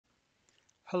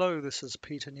Hello, this is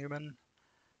Peter Newman.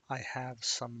 I have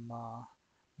some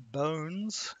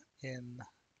bones in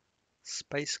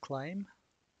SpaceClaim,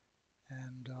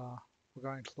 and we're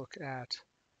going to look at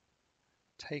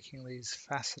taking these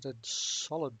faceted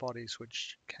solid bodies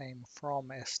which came from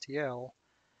STL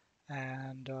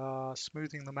and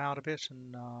smoothing them out a bit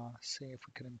and seeing if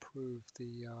we can improve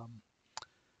the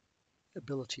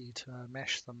ability to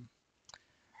mesh them.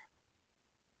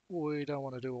 We don't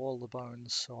want to do all the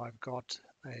bones, so I've got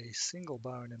a single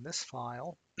bone in this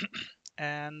file,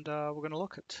 and we're going to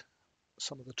look at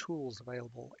some of the tools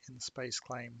available in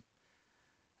SpaceClaim.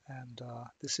 And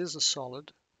this is a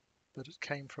solid, but it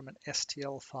came from an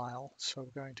STL file, so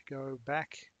we're going to go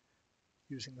back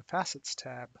using the Facets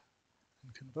tab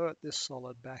and convert this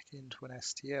solid back into an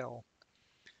STL.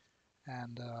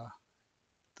 And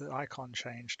the icon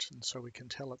changed, and so we can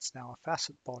tell it's now a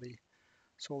facet body.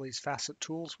 So all these facet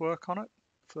tools work on it.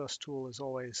 First tool is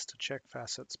always to check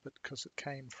facets, but because it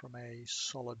came from a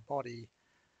solid body,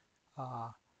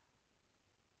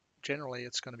 generally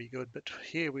it's going to be good, but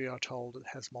here we are told it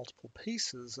has multiple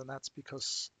pieces, and that's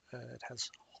because it has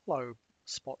hollow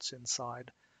spots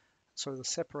inside. So the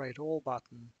separate all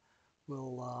button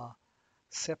will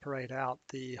separate out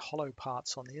the hollow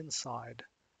parts on the inside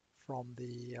from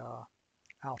the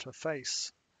outer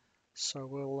face. So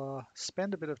we'll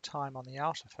spend a bit of time on the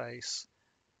outer face,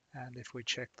 and if we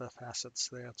check the facets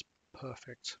there, it's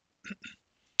perfect,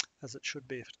 as it should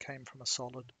be if it came from a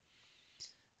solid.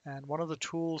 And one of the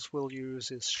tools we'll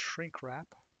use is Shrinkwrap,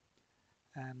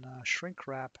 and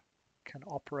Shrinkwrap can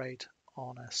operate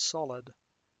on a solid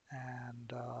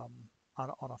and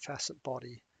on a facet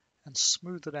body and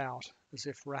smooth it out as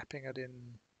if wrapping it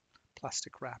in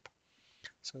plastic wrap.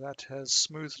 So that has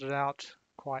smoothed it out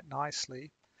quite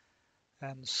nicely,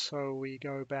 and so we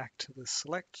go back to the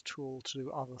select tool to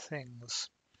do other things.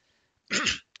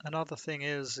 Another thing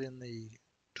is in the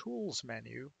tools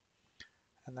menu,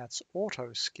 and that's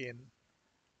auto skin,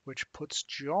 which puts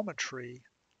geometry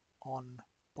on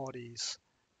bodies,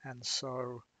 and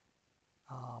so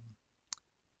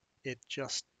it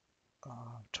just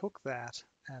took that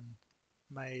and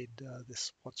made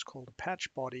this what's called a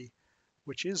patch body,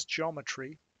 which is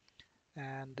geometry,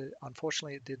 and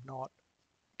unfortunately it did not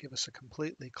give us a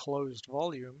completely closed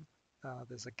volume.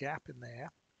 There's a gap in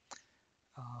there,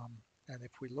 and if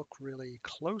we look really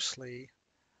closely,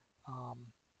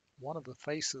 one of the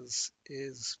faces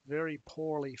is very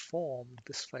poorly formed,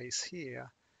 this face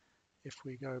here. If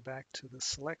we go back to the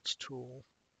select tool,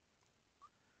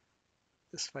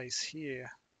 this face here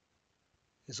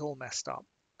is all messed up,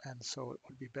 and so it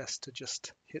would be best to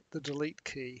just hit the delete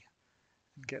key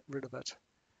and get rid of it.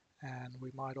 And we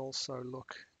might also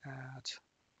look at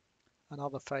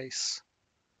another face,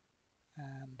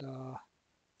 and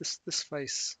this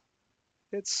face,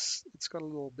 it's got a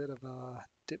little bit of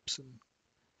dips and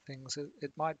things.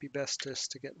 It might be best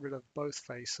just to get rid of both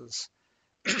faces.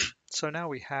 So now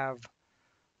we have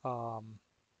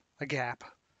a gap,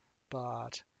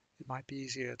 but it might be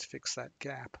easier to fix that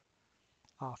gap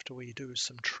after we do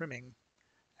some trimming,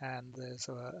 and there's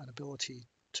an ability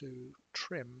to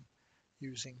trim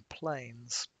using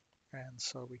planes, and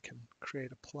so we can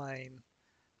create a plane.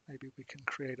 Maybe we can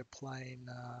create a plane,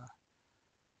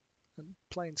 and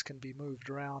planes can be moved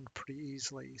around pretty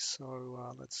easily,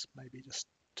 so let's maybe just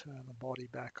turn the body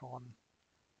back on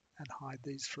and hide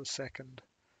these for a second.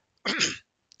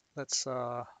 Let's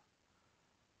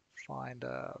find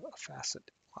a facet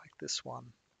like this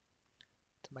one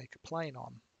to make a plane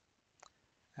on,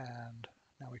 and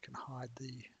now we can hide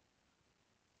the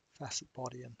facet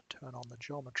body and turn on the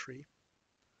geometry,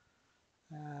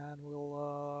 and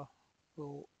we'll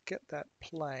get that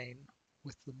plane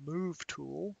with the move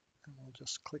tool, and we'll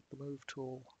just click the move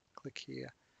tool, click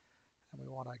here, and we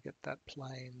want to get that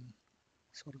plane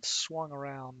sort of swung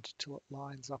around till it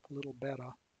lines up a little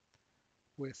better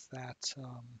with that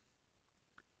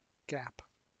gap.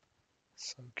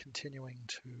 So continuing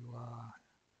to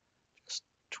just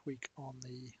tweak on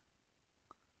the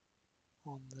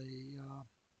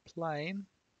plane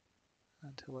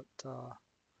until it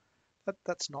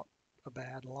that's not a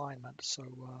bad alignment. So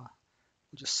we'll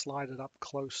just slide it up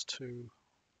close to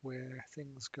where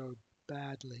things go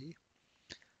badly,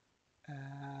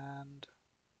 and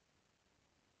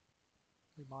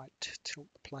we might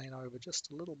tilt the plane over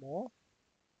just a little more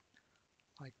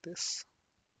like this,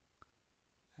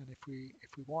 and if we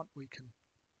want, we can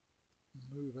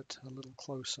move it a little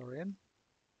closer in.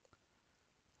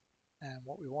 And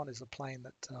what we want is a plane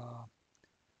that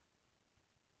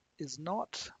is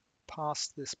not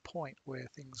past this point where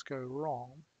things go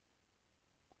wrong,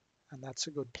 and that's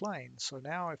a good plane. So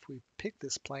now if we pick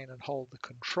this plane and hold the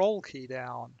control key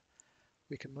down,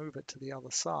 we can move it to the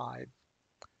other side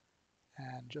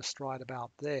and just right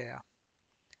about there.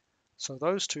 So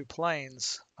those two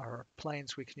planes are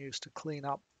planes we can use to clean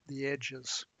up the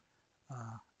edges.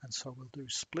 And so we'll do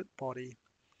split body,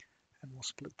 and we'll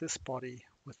split this body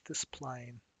with this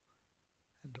plane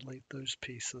and delete those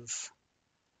pieces.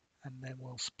 And then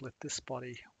we'll split this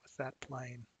body with that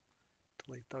plane,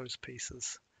 delete those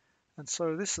pieces. And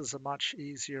so this is a much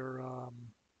easier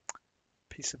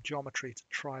piece of geometry to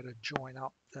try to join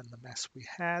up than the mess we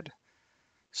had.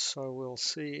 So we'll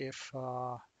see if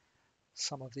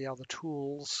some of the other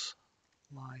tools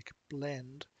like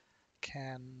blend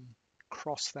can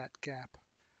cross that gap.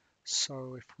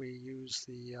 So if we use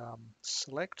the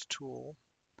select tool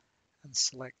and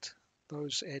select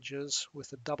those edges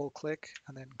with a double click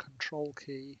and then control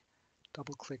key,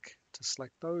 double click to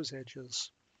select those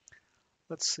edges.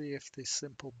 Let's see if the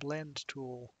simple blend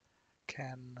tool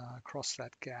can cross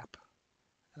that gap.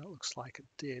 And it looks like it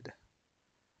did.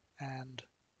 And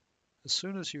as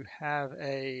soon as you have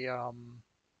a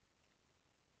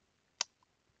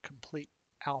complete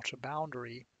outer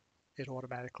boundary, it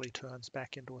automatically turns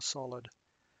back into a solid.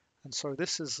 And so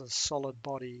this is a solid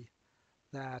body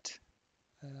that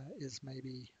is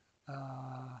maybe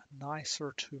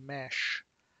nicer to mesh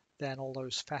than all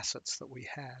those facets that we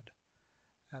had.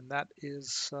 And that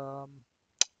is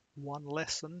one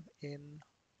lesson in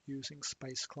using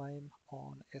SpaceClaim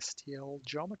on STL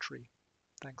geometry.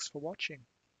 Thanks for watching.